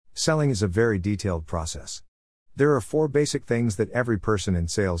Selling is a very detailed process. There are 4 basic things that every person in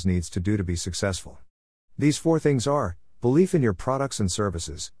sales needs to do to be successful. These 4 things are: belief in your products and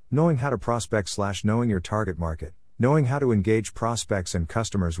services, knowing how to prospect/knowing your target market, knowing how to engage prospects and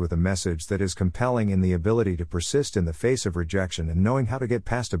customers with a message that is compelling, and the ability to persist in the face of rejection, and knowing how to get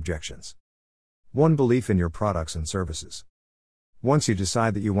past objections. 1. Belief in your products and services. Once you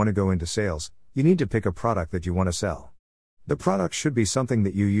decide that you want to go into sales, you need to pick a product that you want to sell. The product should be something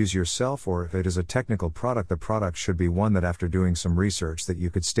that you use yourself, or if it is a technical product, the product should be one that, after doing some research, that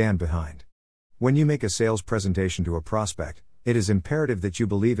you could stand behind. When you make a sales presentation to a prospect, it is imperative that you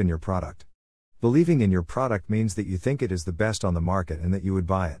believe in your product. Believing in your product means that you think it is the best on the market and that you would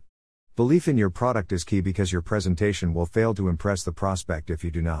buy it. Belief in your product is key because your presentation will fail to impress the prospect if you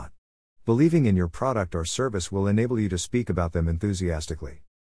do not. Believing in your product or service will enable you to speak about them enthusiastically.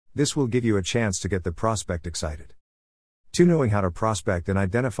 This will give you a chance to get the prospect excited. 2. Knowing how to prospect and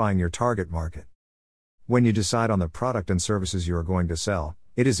identifying your target market. When you decide on the product and services you are going to sell,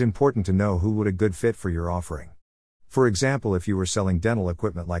 it is important to know who would a good fit for your offering. For example, if you were selling dental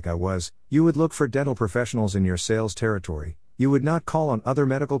equipment like I was, you would look for dental professionals in your sales territory. You would not call on other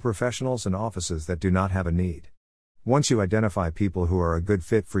medical professionals and offices that do not have a need. Once you identify people who are a good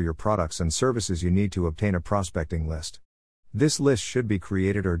fit for your products and services, you need to obtain a prospecting list. This list should be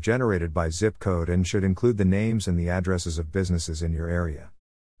created or generated by zip code and should include the names and the addresses of businesses in your area.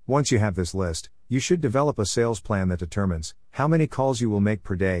 Once you have this list, you should develop a sales plan that determines how many calls you will make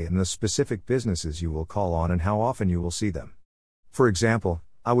per day and the specific businesses you will call on and how often you will see them. For example,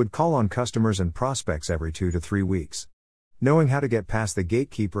 I would call on customers and prospects every 2 to 3 weeks. Knowing how to get past the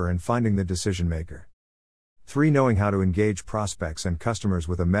gatekeeper and finding the decision maker. 3. Knowing how to engage prospects and customers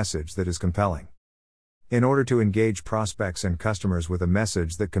with a message that is compelling. In order to engage prospects and customers with a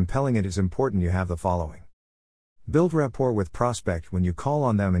message that compelling, it is important you have the following. Build rapport with prospect when you call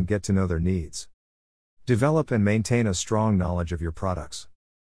on them and get to know their needs. Develop and maintain a strong knowledge of your products.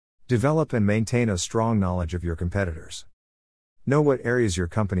 Develop and maintain a strong knowledge of your competitors. Know what areas your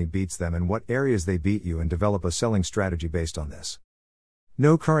company beats them and what areas they beat you, and develop a selling strategy based on this.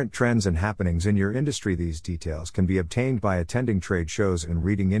 Know current trends and happenings in your industry. These details can be obtained by attending trade shows and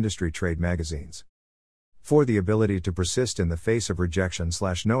reading industry trade magazines. 4. The ability to persist in the face of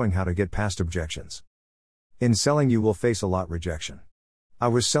rejection/knowing how to get past objections. In selling, you will face a lot rejection. I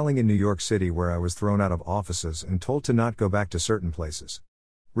was selling in New York City, where I was thrown out of offices and told to not go back to certain places.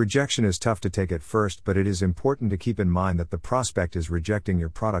 Rejection is tough to take at first, but it is important to keep in mind that the prospect is rejecting your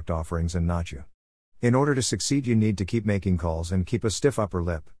product offerings and not you. In order to succeed, you need to keep making calls and keep a stiff upper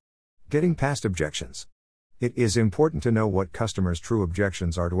lip. Getting past objections. It is important to know what customers' true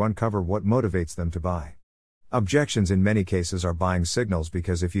objections are to uncover what motivates them to buy. Objections in many cases are buying signals,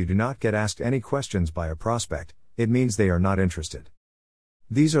 because if you do not get asked any questions by a prospect, it means they are not interested.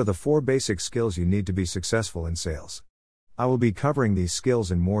 These are the 4 basic skills you need to be successful in sales. I will be covering these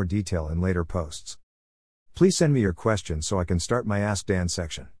skills in more detail in later posts. Please send me your questions so I can start my Ask Dan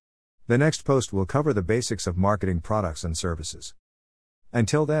section. The next post will cover the basics of marketing products and services.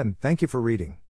 Until then, thank you for reading.